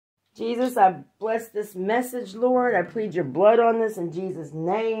Jesus, I bless this message, Lord. I plead your blood on this in Jesus'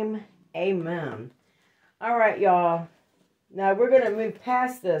 name. Amen. All right, y'all. Now, we're going to move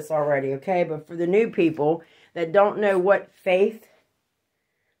past this already, okay? But for the new people that don't know what faith,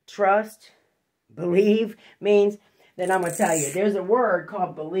 trust, believe means, then I'm going to tell you. There's a word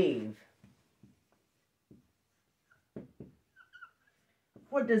called believe.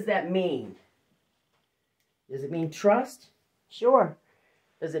 What does that mean? Does it mean trust? Sure.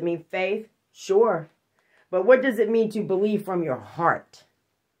 Does it mean faith? Sure. But what does it mean to believe from your heart?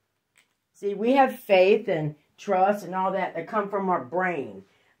 See, we have faith and trust and all that come from our brain.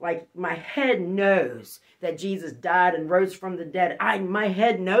 Like, my head knows that Jesus died and rose from the dead. My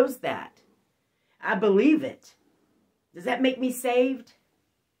head knows that. I believe it. Does that make me saved?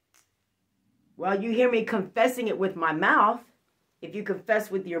 Well, you hear me confessing it with my mouth. If you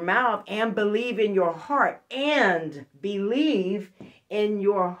confess with your mouth and believe in your heart, and believe in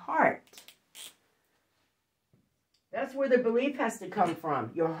your heart. That's where the belief has to come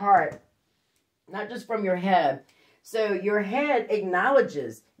from, your heart, not just from your head. So your head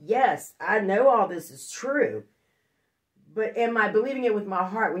acknowledges, yes, I know all this is true, but am I believing it with my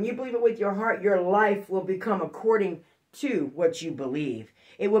heart? When you believe it with your heart, your life will become according to what you believe.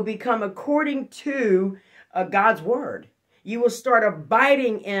 It will become according to God's word. You will start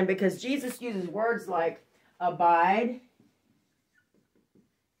abiding in, because Jesus uses words like abide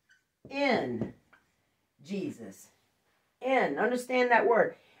in Jesus. In, understand that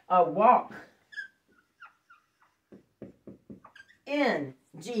word. Walk in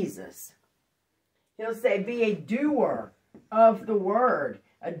Jesus. He'll say be a doer of the word.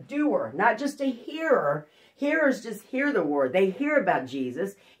 A doer, not just a hearer. Hearers just hear the word. They hear about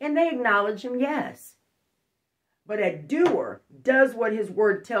Jesus and they acknowledge him, yes. But a doer does what his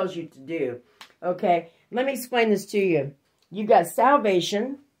word tells you to do. Okay, let me explain this to you. You got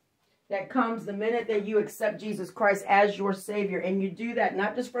salvation that comes the minute that you accept Jesus Christ as your Savior. And you do that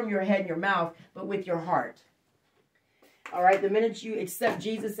not just from your head and your mouth, but with your heart. All right, the minute you accept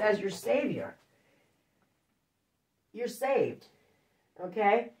Jesus as your Savior, you're saved.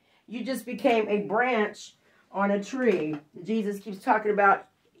 Okay, you just became a branch on a tree. Jesus keeps talking about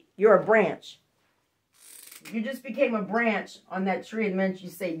you're a branch. You just became a branch on that tree, and the minute you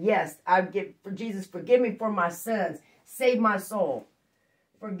say, yes, I give for Jesus, forgive me for my sins, save my soul,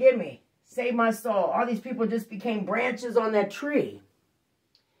 forgive me, save my soul. All these people just became branches on that tree.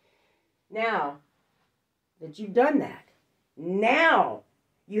 Now that you've done that, now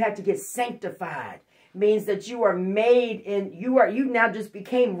you have to get sanctified. Means that you are made in, you now just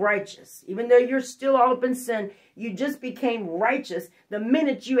became righteous. Even though you're still all up in sin, you just became righteous the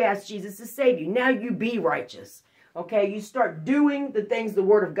minute you asked Jesus to save you. Now you be righteous. Okay, you start doing the things the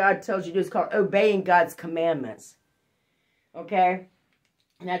Word of God tells you to do. It's called obeying God's commandments. Okay,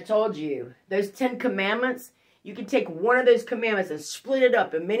 and I told you, those 10 commandments, you can take one of those commandments and split it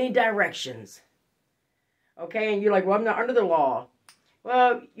up in many directions. Okay, and you're like, well, I'm not under the law.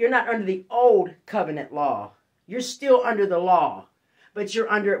 Well, you're not under the old covenant law. You're still under the law, but you're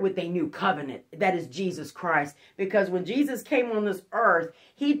under it with a new covenant. That is Jesus Christ. Because when Jesus came on this earth,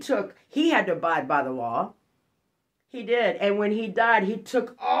 he had to abide by the law. He did. And when he died, he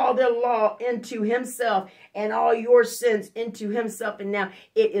took all the law into himself and all your sins into himself. And now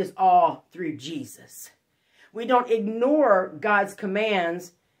it is all through Jesus. We don't ignore God's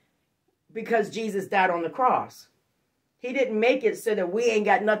commands because Jesus died on the cross. He didn't make it so that we ain't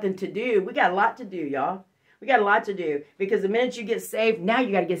got nothing to do. We got a lot to do, y'all. We got a lot to do. Because the minute you get saved, now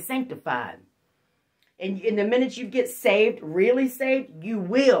you got to get sanctified. And the minute you get saved, really saved, you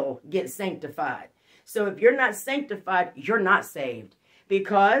will get sanctified. So if you're not sanctified, you're not saved.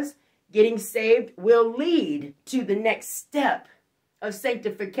 Because getting saved will lead to the next step of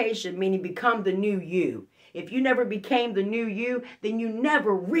sanctification, meaning become the new you. If you never became the new you, then you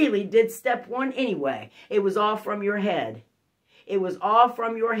never really did step one anyway. It was all from your head. It was all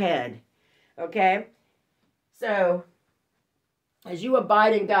from your head. Okay? So, as you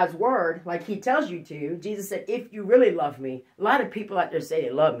abide in God's word, like he tells you to, Jesus said, if you really love me, a lot of people out there say they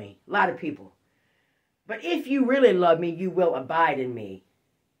love me. A lot of people. But if you really love me, you will abide in me.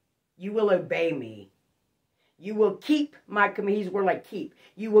 You will obey me. You will keep my commandments. He's word like keep.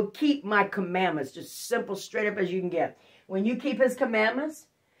 You will keep my commandments. Just simple, straight up as you can get. When you keep his commandments,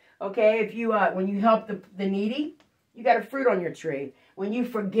 okay, if you when you help the needy, you got a fruit on your tree. When you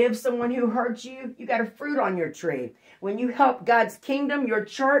forgive someone who hurts you, you got a fruit on your tree. When you help God's kingdom, your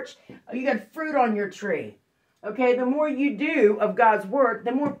church, you got fruit on your tree. Okay, the more you do of God's word,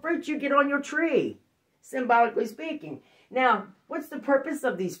 the more fruit you get on your tree, symbolically speaking. Now, what's the purpose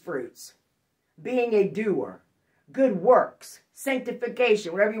of these fruits? Being a doer. Good works,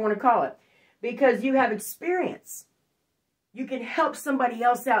 sanctification, whatever you want to call it, because you have experience. You can help somebody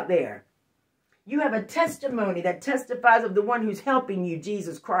else out there. You have a testimony that testifies of the one who's helping you,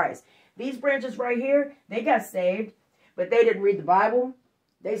 Jesus Christ. These branches right here, they got saved, but they didn't read the Bible.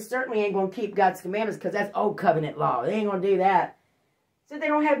 They certainly ain't going to keep God's commandments because that's old covenant law. They ain't going to do that. So they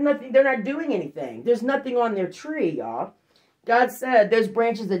don't have nothing. They're not doing anything. There's nothing on their tree, y'all. God said those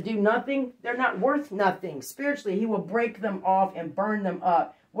branches that do nothing, they're not worth nothing. Spiritually, he will break them off and burn them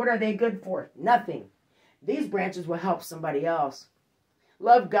up. What are they good for? Nothing. These branches will help somebody else.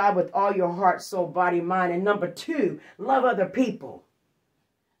 Love God with all your heart, soul, body, mind. And number 2, love other people.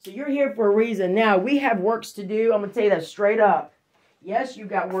 So you're here for a reason. Now, we have works to do. I'm going to tell you that straight up. Yes, you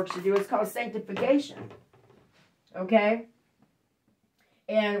got works to do. It's called sanctification. Okay?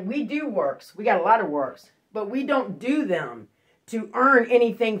 And we do works. We got a lot of works. But we don't do them to earn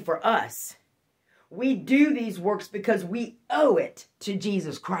anything for us. We do these works because we owe it to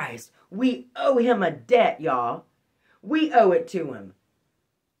Jesus Christ. We owe him a debt, y'all. We owe it to him.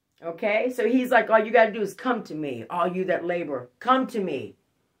 Okay? So he's like, all you got to do is come to me. All you that labor, come to me.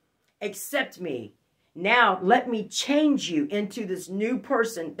 Accept me. Now, let me change you into this new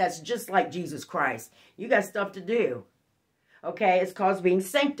person that's just like Jesus Christ. You got stuff to do. Okay? It's called being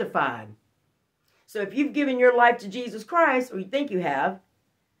sanctified. So if you've given your life to Jesus Christ, or you think you have,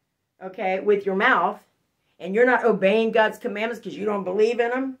 okay, with your mouth, and you're not obeying God's commandments because you don't believe in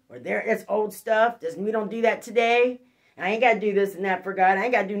them, or it's old stuff, we don't do that today, and I ain't got to do this and that for God, I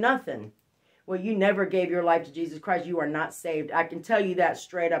ain't got to do nothing. Well, you never gave your life to Jesus Christ. You are not saved. I can tell you that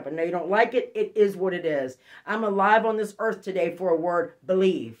straight up. I know you don't like it. It is what it is. I'm alive on this earth today for a word,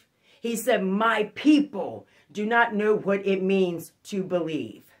 believe. He said, my people do not know what it means to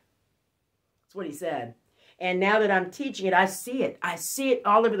believe. That's what he said. And now that I'm teaching it, I see it. I see it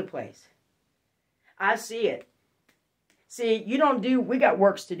all over the place. I see it. See, we got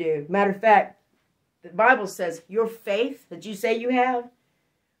works to do. Matter of fact, the Bible says your faith that you say you have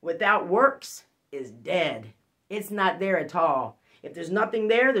without works is dead. It's not there at all. If there's nothing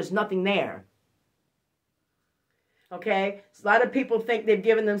there, there's nothing there. Okay? So a lot of people think they've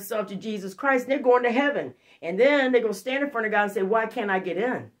given themselves to Jesus Christ and they're going to heaven. And then they're going to stand in front of God and say, why can't I get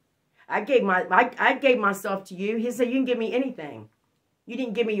in? I gave myself to you. He said, you can give me anything. You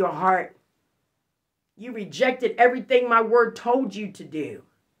didn't give me your heart. You rejected everything my word told you to do.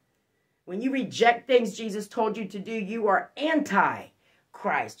 When you reject things Jesus told you to do, you are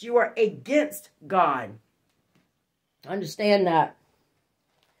anti-Christ. You are against God. Understand that.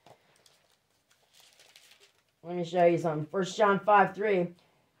 Let me show you something. 1 John 5:3. If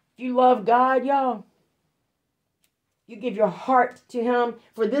you love God, y'all, you give your heart to him.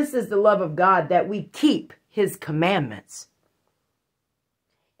 For this is the love of God, that we keep his commandments.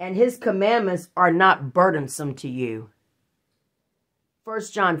 And his commandments are not burdensome to you.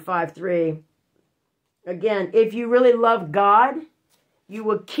 1 John 5:3. Again, if you really love God, you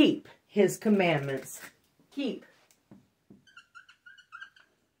will keep his commandments. Keep.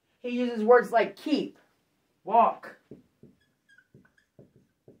 He uses words like keep, walk,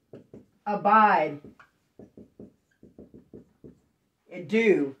 abide, and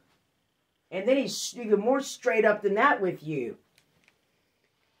do. And then he's even more straight up than that with you.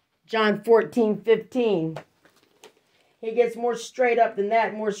 John 14:15. He gets more straight up than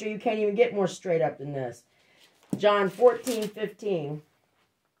that. More so you can't even get more straight up than this. John 14:15.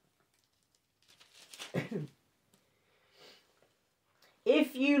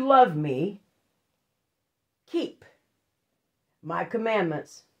 If you love me, keep my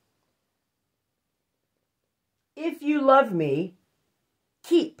commandments. If you love me,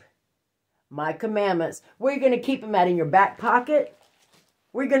 keep my commandments. Where are you going to keep them at? In your back pocket?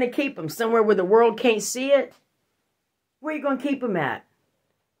 Where are you going to keep them? Somewhere where the world can't see it? Where are you going to keep them at?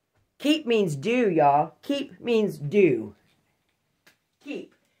 Keep means do, y'all. Keep means do.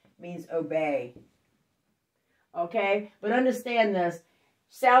 Keep means obey. Okay? But understand this.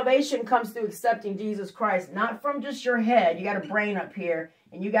 Salvation comes through accepting Jesus Christ, not from just your head. You got a brain up here,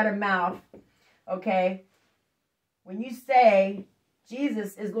 and you got a mouth. Okay? When you say,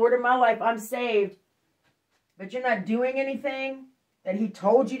 Jesus is Lord of my life, I'm saved, but you're not doing anything that he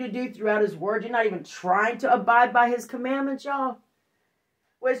told you to do throughout his word, you're not even trying to abide by his commandments, y'all.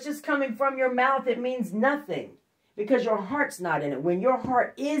 Well, it's just coming from your mouth. It means nothing because your heart's not in it. When your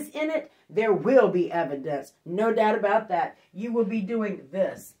heart is in it, there will be evidence. No doubt about that. You will be doing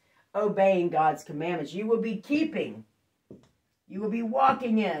this, obeying God's commandments. You will be keeping. You will be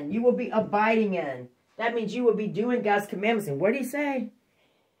walking in. You will be abiding in. That means you will be doing God's commandments. And what did he say?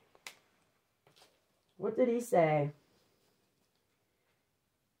 What did he say?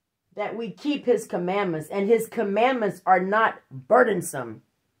 that we keep his commandments, and his commandments are not burdensome.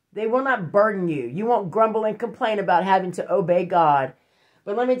 They will not burden you. You won't grumble and complain about having to obey God.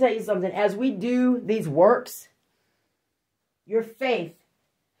 But let me tell you something. As we do these works, your faith,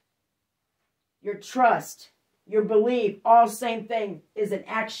 your trust, your belief, all same thing, is an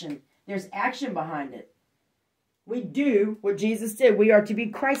action. There's action behind it. We do what Jesus did. We are to be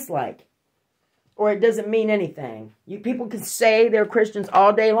Christ-like. Or it doesn't mean anything. People can say they're Christians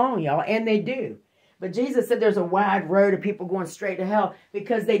all day long, y'all, and they do. But Jesus said there's a wide road of people going straight to hell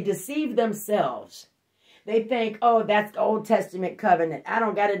because they deceive themselves. They think, oh, that's the Old Testament covenant. I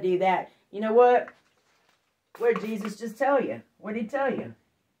don't got to do that. You know what? What did Jesus just tell you? What did he tell you?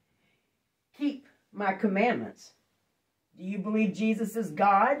 Keep my commandments. Do you believe Jesus is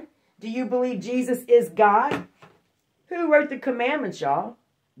God? Do you believe Jesus is God? Who wrote the commandments, y'all?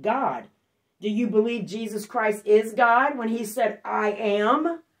 God. Do you believe Jesus Christ is God when he said, I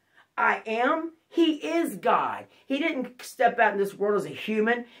am? I am. He is God. He didn't step out in this world as a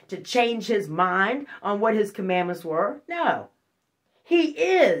human to change his mind on what his commandments were. No. He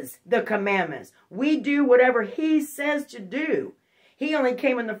is the commandments. We do whatever he says to do. He only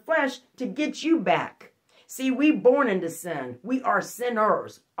came in the flesh to get you back. See, we born into sin. We are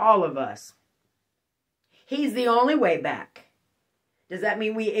sinners, all of us. He's the only way back. Does that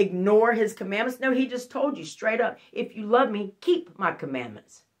mean we ignore his commandments? No, he just told you straight up, if you love me, keep my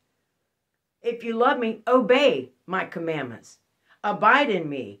commandments. If you love me, obey my commandments. Abide in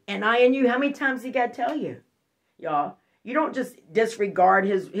me, and I in you. How many times he got to tell you? Y'all, you don't just disregard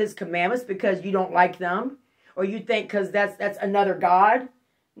his commandments because you don't like them. Or you think because that's another God.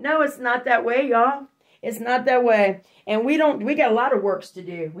 No, it's not that way, y'all. It's not that way. And we got a lot of works to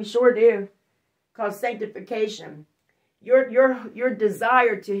do. We sure do. Called sanctification. Your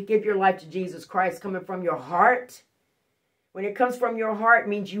desire to give your life to Jesus Christ coming from your heart. When it comes from your heart, it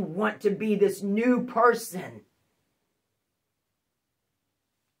means you want to be this new person.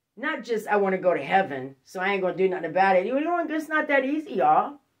 Not just, I want to go to heaven, so I ain't going to do nothing about it. It's not that easy,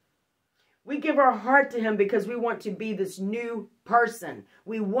 y'all. We give our heart to him because we want to be this new person.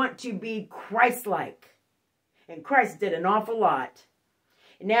 We want to be Christ-like. And Christ did an awful lot.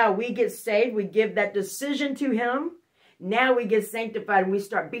 Now we get saved. We give that decision to him. Now we get sanctified and we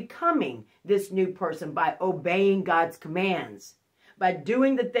start becoming this new person by obeying God's commands. By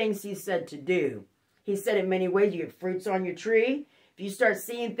doing the things he said to do. He said in many ways, you get fruits on your tree. If you start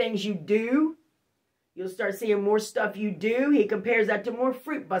seeing things you do, you'll start seeing more stuff you do. He compares that to more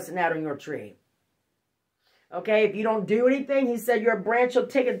fruit busting out on your tree. Okay, if you don't do anything, he said you're a branch, you'll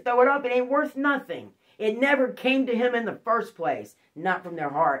take and throw it up. It ain't worth nothing. It never came to him in the first place. Not from their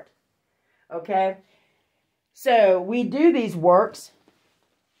heart. Okay? So, we do these works.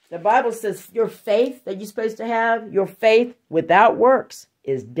 The Bible says your faith that you're supposed to have, your faith without works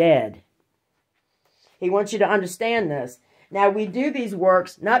is dead. He wants you to understand this. Now, we do these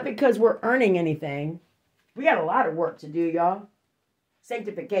works not because we're earning anything. We got a lot of work to do, y'all.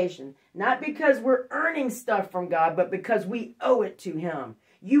 Sanctification. Not because we're earning stuff from God, but because we owe it to him.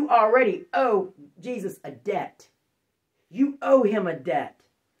 You already owe Jesus a debt. You owe him a debt.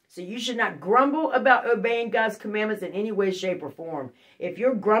 So you should not grumble about obeying God's commandments in any way, shape, or form. If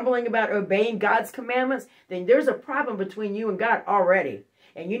you're grumbling about obeying God's commandments, then there's a problem between you and God already.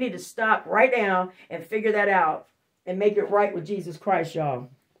 And you need to stop right now and figure that out and make it right with Jesus Christ, y'all.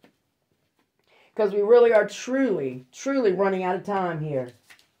 Because we really are truly, truly running out of time here.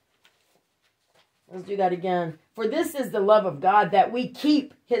 Let's do that again. For this is the love of God, that we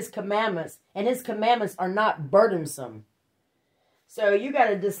keep his commandments, and his commandments are not burdensome. So you got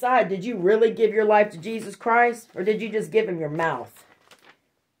to decide, did you really give your life to Jesus Christ, or did you just give him your mouth?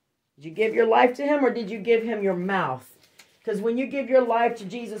 Did you give your life to him, or did you give him your mouth? Because when you give your life to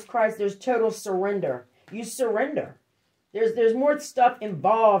Jesus Christ, there's total surrender. You surrender. There's more stuff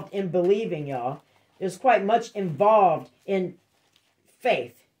involved in believing, y'all. There's quite much involved in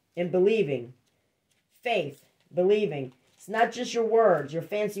faith, in believing. Faith, believing. It's not just your words, your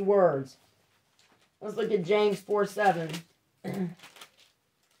fancy words. Let's look at James 4:7.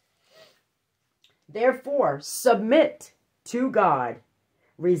 Therefore, submit to God.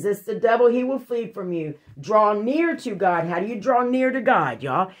 Resist the devil, he will flee from you. Draw near to God. How do you draw near to God,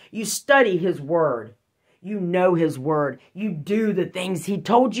 y'all? You study his word. You know his word. You do the things he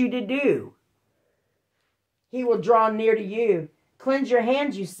told you to do. He will draw near to you. Cleanse your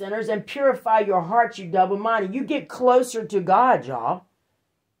hands, you sinners, and purify your hearts, you double-minded. You get closer to God, y'all.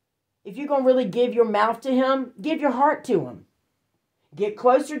 If you're going to really give your mouth to him, give your heart to him. Get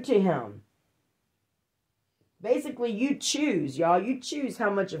closer to him. Basically, you choose, y'all. You choose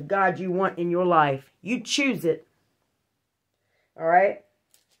how much of God you want in your life. You choose it. All right?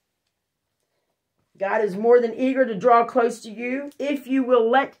 God is more than eager to draw close to you if you will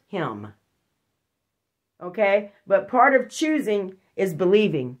let him. Okay? But part of choosing is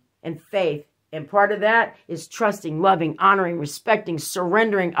believing and faith. And part of that is trusting, loving, honoring, respecting,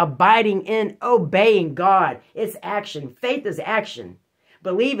 surrendering, abiding in, obeying God. It's action. Faith is action.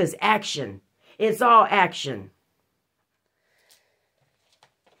 Believe is action. It's all action.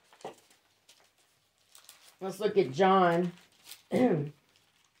 Let's look at John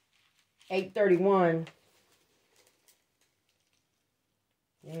 8:31.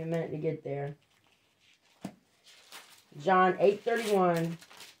 Give me a minute to get there. John 8:31.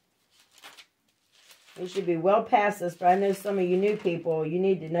 We should be well past this, but I know some of you new people, you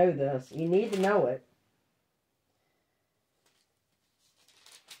need to know this. You need to know it.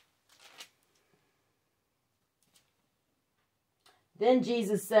 Then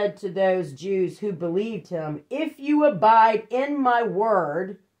Jesus said to those Jews who believed him, if you abide in my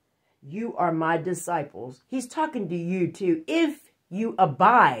word, you are my disciples. He's talking to you too. If you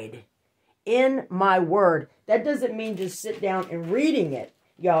abide in my word, that doesn't mean just sit down and reading it.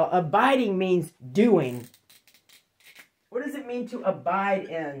 Y'all, abiding means doing. What does it mean to abide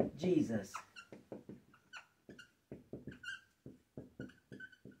in Jesus?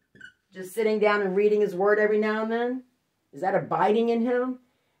 Just sitting down and reading his word every now and then? Is that abiding in him?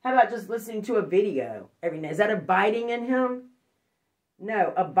 How about just listening to a video every night? Is that abiding in him?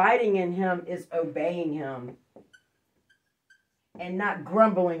 No, abiding in him is obeying him and not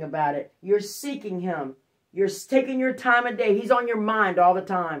grumbling about it. You're seeking him. You're taking your time of day. He's on your mind all the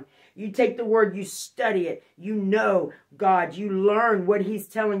time. You take the word, you study it. You know God. You learn what he's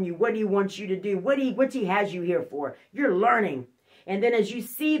telling you, what he wants you to do, what he has you here for. You're learning. And then as you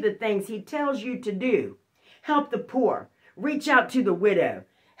see the things he tells you to do, help the poor, reach out to the widow,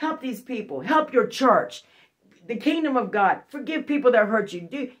 help these people, help your church, the kingdom of God, forgive people that hurt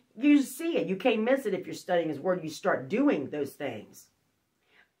you. You see it. You can't miss it if you're studying his word. You start doing those things.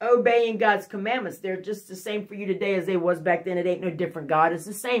 Obeying God's commandments. They're just the same for you today as they was back then. It ain't no different God. It's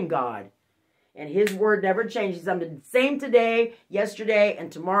the same God. And his word never changes. I'm the same today, yesterday,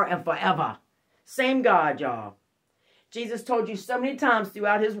 and tomorrow, and forever. Same God, y'all. Jesus told you so many times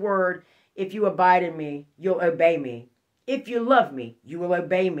throughout his word, if you abide in me, you'll obey me. If you love me, you will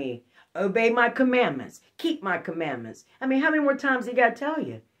obey me. Obey my commandments. Keep my commandments. I mean, how many more times he got to tell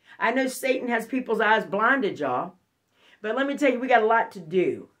you? I know Satan has people's eyes blinded, y'all. But let me tell you, we got a lot to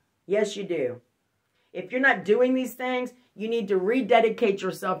do. Yes, you do. If you're not doing these things, you need to rededicate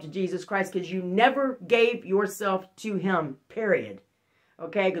yourself to Jesus Christ because you never gave yourself to him, period.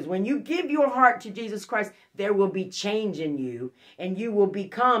 Okay, because when you give your heart to Jesus Christ, there will be change in you and you will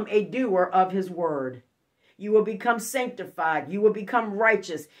become a doer of his word. You will become sanctified. You will become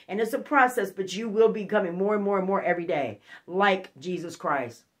righteous. And it's a process, but you will be becoming more and more and more every day like Jesus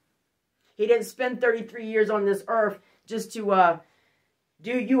Christ. He didn't spend 33 years on this earth just to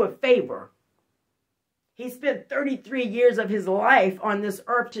do you a favor. He spent 33 years of his life on this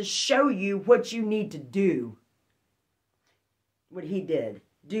earth to show you what you need to do. What he did.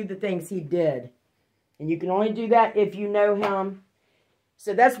 Do the things he did. And you can only do that if you know him.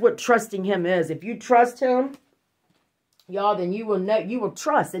 So that's what trusting him is. If you trust him, y'all, then you will know, you will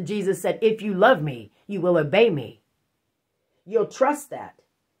trust that Jesus said, if you love me, you will obey me. You'll trust that.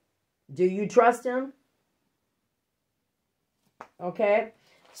 Do you trust him? Okay.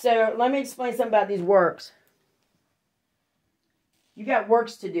 So let me explain something about these works. You got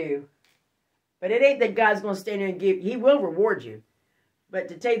works to do. But it ain't that God's going to stand there and give. He will reward you. But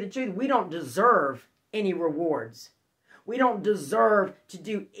to tell you the truth, we don't deserve any rewards. We don't deserve to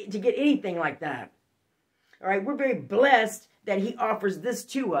get anything like that. All right, we're very blessed that he offers this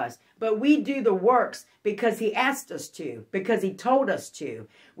to us. But we do the works because he asked us to, because he told us to.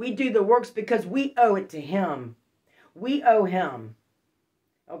 We do the works because we owe it to him. We owe him.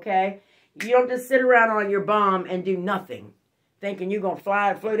 Okay? You don't just sit around on your bum and do nothing, thinking you're going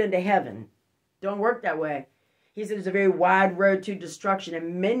to float into heaven. Don't work that way. He said there's a very wide road to destruction,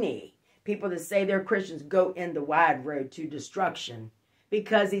 and many people that say they're Christians go in the wide road to destruction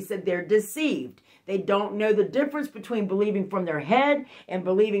because he said they're deceived. They don't know the difference between believing from their head and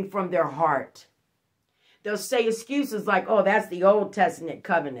believing from their heart. They'll say excuses like, oh, that's the Old Testament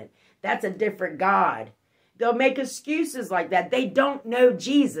covenant. That's a different God. They'll make excuses like that. They don't know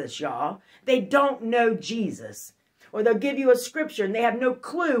Jesus, y'all. They don't know Jesus. Or they'll give you a scripture and they have no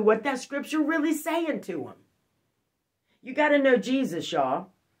clue what that scripture really saying to them. You got to know Jesus, y'all.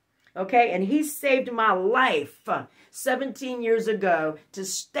 Okay, and he saved my life 17 years ago to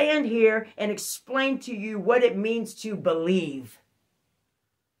stand here and explain to you what it means to believe.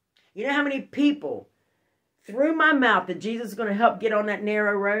 You know how many people through my mouth that Jesus is going to help get on that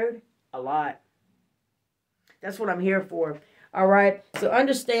narrow road? A lot. That's what I'm here for. All right? So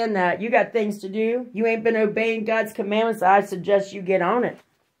understand that. You got things to do. You ain't been obeying God's commandments. I suggest you get on it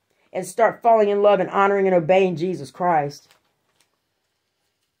and start falling in love and honoring and obeying Jesus Christ.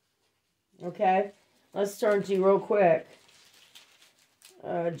 Okay? Let's turn to real quick.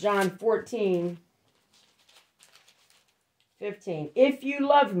 John 14, 15. If you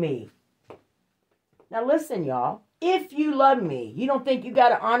love me. Now listen, y'all. If you love me. You don't think you got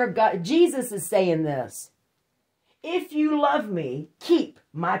to honor God. Jesus is saying this. If you love me, keep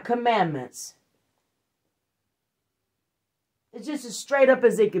my commandments. It's just as straight up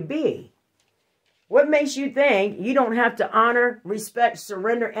as it could be. What makes you think you don't have to honor, respect,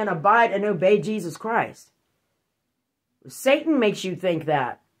 surrender, and abide and obey Jesus Christ? Satan makes you think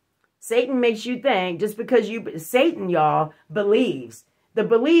that. Satan makes you think just because Satan, y'all, believes. The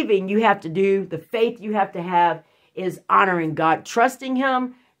believing you have to do, the faith you have to have is honoring God, trusting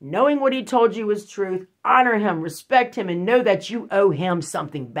him, knowing what he told you is truth, honor him, respect him, and know that you owe him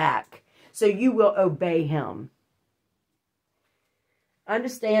something back. So you will obey him.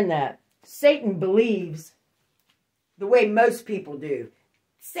 Understand that. Satan believes the way most people do.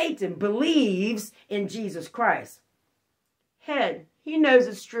 Satan believes in Jesus Christ. Head, he knows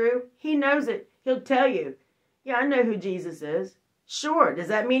it's true. He knows it. He'll tell you, yeah, I know who Jesus is. Sure, does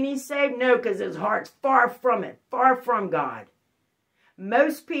that mean he's saved? No, because his heart's far from it, far from God.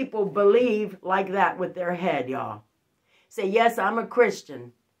 Most people believe like that with their head, y'all. Say, yes, I'm a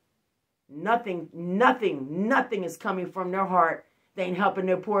Christian. Nothing is coming from their heart. They ain't helping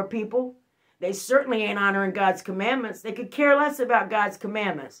no poor people. They certainly ain't honoring God's commandments. They could care less about God's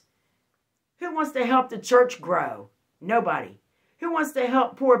commandments. Who wants to help the church grow? Nobody. Who wants to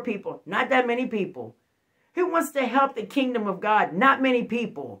help poor people? Not that many people. Who wants to help the kingdom of God? Not many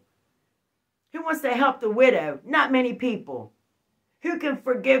people. Who wants to help the widow? Not many people. Who can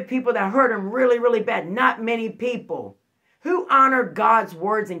forgive people that hurt them really, really bad? Not many people. Who honor God's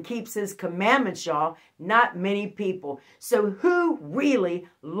words and keeps his commandments, y'all? Not many people. So who really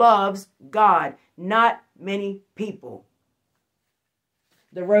loves God? Not many people.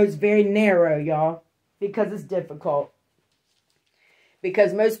 The road's very narrow, y'all, because it's difficult.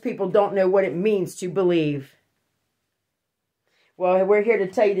 Because most people don't know what it means to believe. Well, we're here to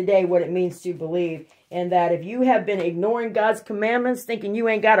tell you today what it means to believe. And that if you have been ignoring God's commandments, thinking you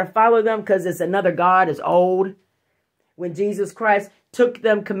ain't got to follow them because it's another God, it's old. When Jesus Christ took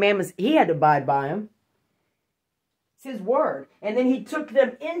them commandments, he had to abide by them. It's his word. And then he took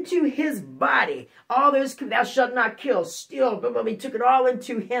them into his body. All those, thou shalt not kill, steal, blah, blah, blah. He took it all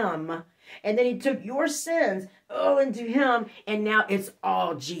into him. And then he took your sins all into him. And now it's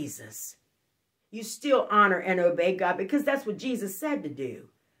all Jesus. You still honor and obey God because that's what Jesus said to do.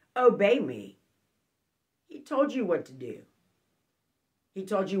 Obey me. He told you what to do. He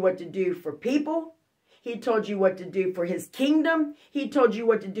told you what to do for people. He told you what to do for his kingdom. He told you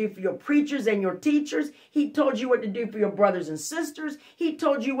what to do for your preachers and your teachers. He told you what to do for your brothers and sisters. He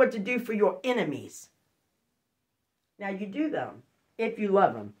told you what to do for your enemies. Now you do them if you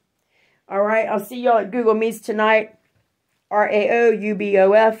love them. All right, I'll see y'all at Google Meets tonight.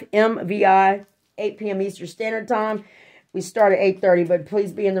 RAOUBOFMVI, 8 p.m. Eastern Standard Time. We start at 8:30, but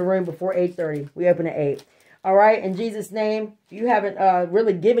please be in the room before 8:30. We open at 8. All right, in Jesus' name, if you haven't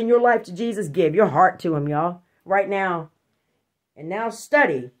really given your life to Jesus, give your heart to him, y'all, right now. And now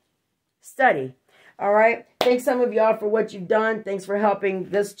study. Study. All right, thanks some of y'all for what you've done. Thanks for helping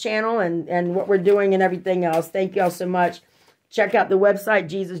this channel and what we're doing and everything else. Thank y'all so much. Check out the website,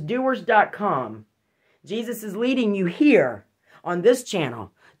 JesusDoers.com. Jesus is leading you here on this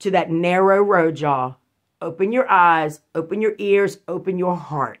channel to that narrow road, y'all. Open your eyes, open your ears, open your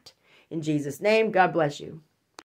heart. In Jesus' name, God bless you.